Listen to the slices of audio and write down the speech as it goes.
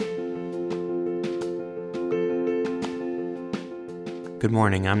Good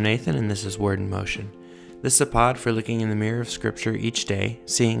morning, I'm Nathan, and this is Word in Motion. This is a pod for looking in the mirror of Scripture each day,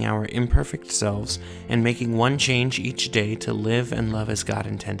 seeing our imperfect selves, and making one change each day to live and love as God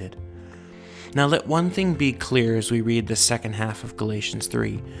intended. Now let one thing be clear as we read the second half of Galatians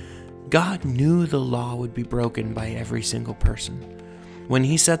 3. God knew the law would be broken by every single person. When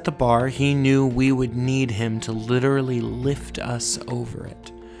He set the bar, He knew we would need Him to literally lift us over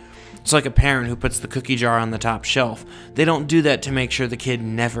it. It's like a parent who puts the cookie jar on the top shelf. They don't do that to make sure the kid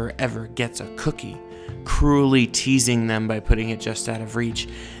never ever gets a cookie, cruelly teasing them by putting it just out of reach.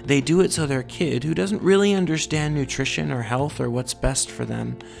 They do it so their kid, who doesn't really understand nutrition or health or what's best for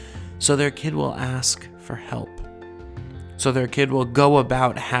them, so their kid will ask for help. So their kid will go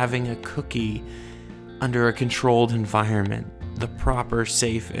about having a cookie under a controlled environment, the proper,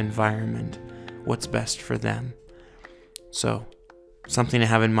 safe environment, what's best for them. So, something to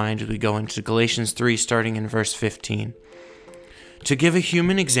have in mind as we go into Galatians 3, starting in verse 15. To give a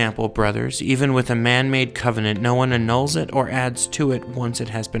human example, brothers, even with a man-made covenant, no one annuls it or adds to it once it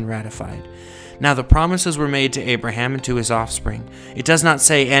has been ratified. Now the promises were made to Abraham and to his offspring. It does not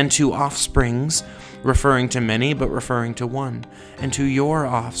say, and to offsprings, referring to many, but referring to one, and to your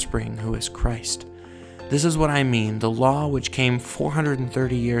offspring, who is Christ. This is what I mean. The law, which came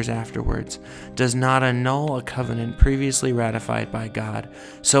 430 years afterwards, does not annul a covenant previously ratified by God,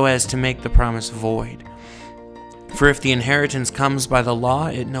 so as to make the promise void. For if the inheritance comes by the law,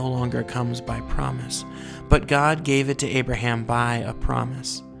 it no longer comes by promise. But God gave it to Abraham by a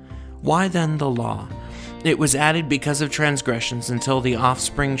promise. Why then the law? It was added because of transgressions until the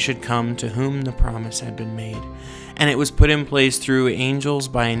offspring should come to whom the promise had been made. And it was put in place through angels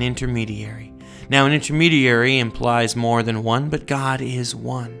by an intermediary. Now an intermediary implies more than one, but God is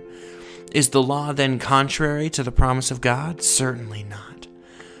one. Is the law then contrary to the promise of God? Certainly not.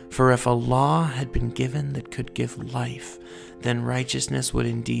 For if a law had been given that could give life, then righteousness would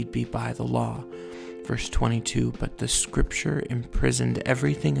indeed be by the law. Verse 22, but the Scripture imprisoned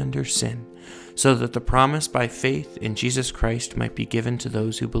everything under sin, so that the promise by faith in Jesus Christ might be given to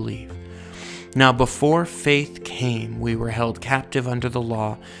those who believe. Now before faith came, we were held captive under the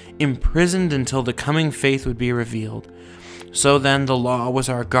law, imprisoned until the coming faith would be revealed. So then the law was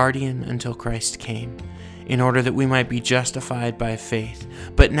our guardian until Christ came, in order that we might be justified by faith.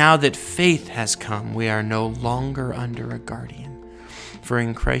 But now that faith has come, we are no longer under a guardian. For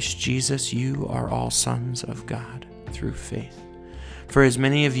in Christ Jesus you are all sons of God through faith. For as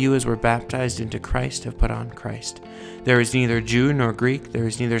many of you as were baptized into Christ have put on Christ. There is neither Jew nor Greek, there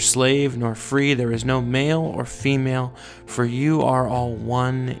is neither slave nor free, there is no male or female, for you are all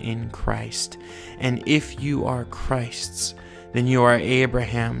one in Christ. And if you are Christ's, then you are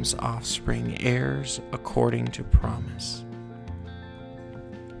Abraham's offspring, heirs according to promise.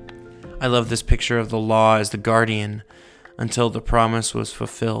 I love this picture of the law as the guardian until the promise was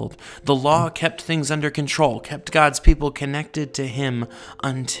fulfilled. The law kept things under control, kept God's people connected to Him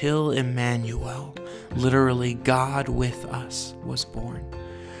until Emmanuel, literally God with us, was born.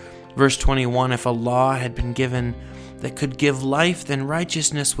 Verse 21, if a law had been given that could give life, then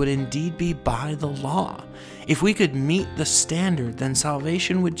righteousness would indeed be by the law. If we could meet the standard, then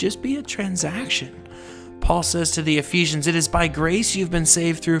salvation would just be a transaction. Paul says to the Ephesians, it is by grace you've been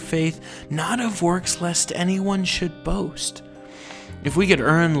saved through faith, not of works, lest anyone should boast. If we could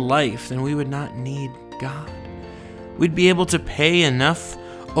earn life, then we would not need God. We'd be able to pay enough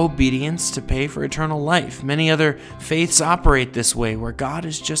obedience to pay for eternal life. Many other faiths operate this way, where God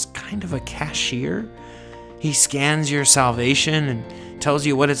is just kind of a cashier. He scans your salvation and tells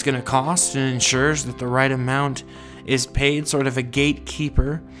you what it's going to cost and ensures that the right amount is paid, sort of a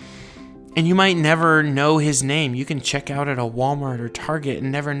gatekeeper. And you might never know his name. You can check out at a Walmart or Target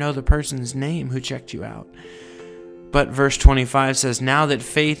and never know the person's name who checked you out. But verse 25 says, now that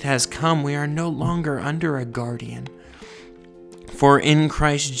faith has come, we are no longer under a guardian. For in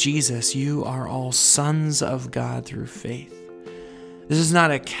Christ Jesus, you are all sons of God through faith. This is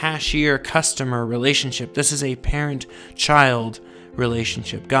not a cashier-customer relationship. This is a parent-child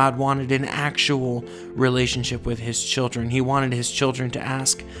relationship. God wanted an actual relationship with His children. He wanted His children to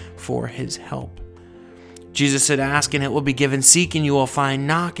ask for His help. Jesus said, ask and it will be given, seek and you will find,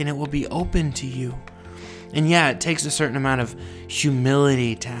 knock and it will be open to you. And yeah, it takes a certain amount of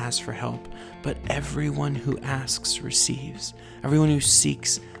humility to ask for help, but everyone who asks receives. Everyone who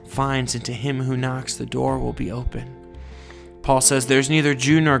seeks finds, and to him who knocks the door will be open. Paul says, there's neither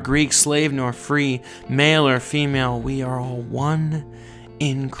Jew nor Greek, slave nor free, male or female. We are all one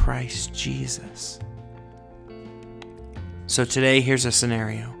in Christ Jesus. So today, here's a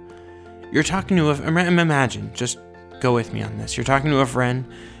scenario. You're talking to imagine, just go with me on this. You're talking to a friend,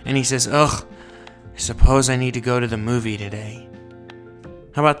 and he says, I suppose I need to go to the movie today.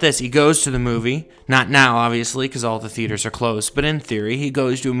 How about this? He goes to the movie, not now, obviously, because all the theaters are closed, but in theory, he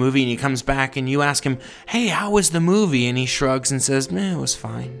goes to a movie and he comes back and you ask him, hey, how was the movie? And he shrugs and says, it was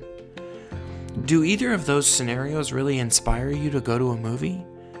fine. Do either of those scenarios really inspire you to go to a movie?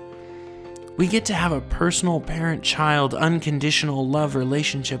 We get to have a personal parent-child, unconditional love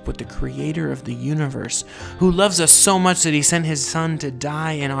relationship with the creator of the universe, who loves us so much that he sent his son to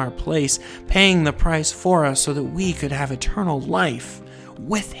die in our place, paying the price for us so that we could have eternal life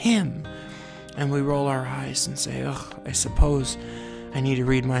with him. And we roll our eyes and say, I suppose I need to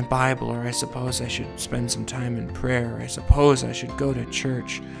read my Bible, or I suppose I should spend some time in prayer, or I suppose I should go to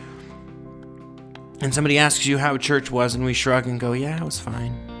church. And somebody asks you how church was, and we shrug and go, yeah, it was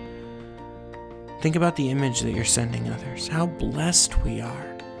fine. Think about the image that you're sending others. How blessed we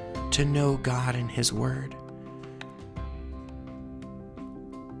are to know God and his word.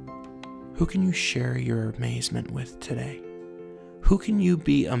 Who can you share your amazement with today? Who can you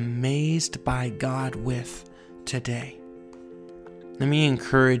be amazed by God with today? Let me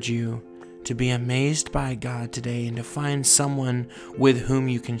encourage you to be amazed by God today and to find someone with whom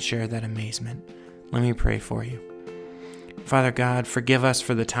you can share that amazement. Let me pray for you. Father God, forgive us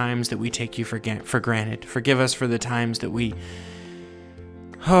for the times that we take you for granted. Forgive us for the times that we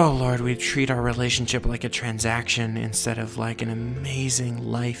treat our relationship like a transaction instead of like an amazing,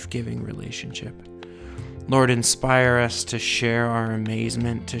 life-giving relationship. Lord, inspire us to share our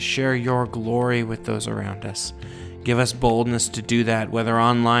amazement, to share your glory with those around us. Give us boldness to do that, whether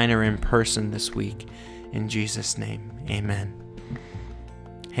online or in person this week. In Jesus' name, amen.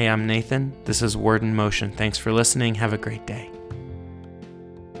 Hey, I'm Nathan. This is Word in Motion. Thanks for listening. Have a great day.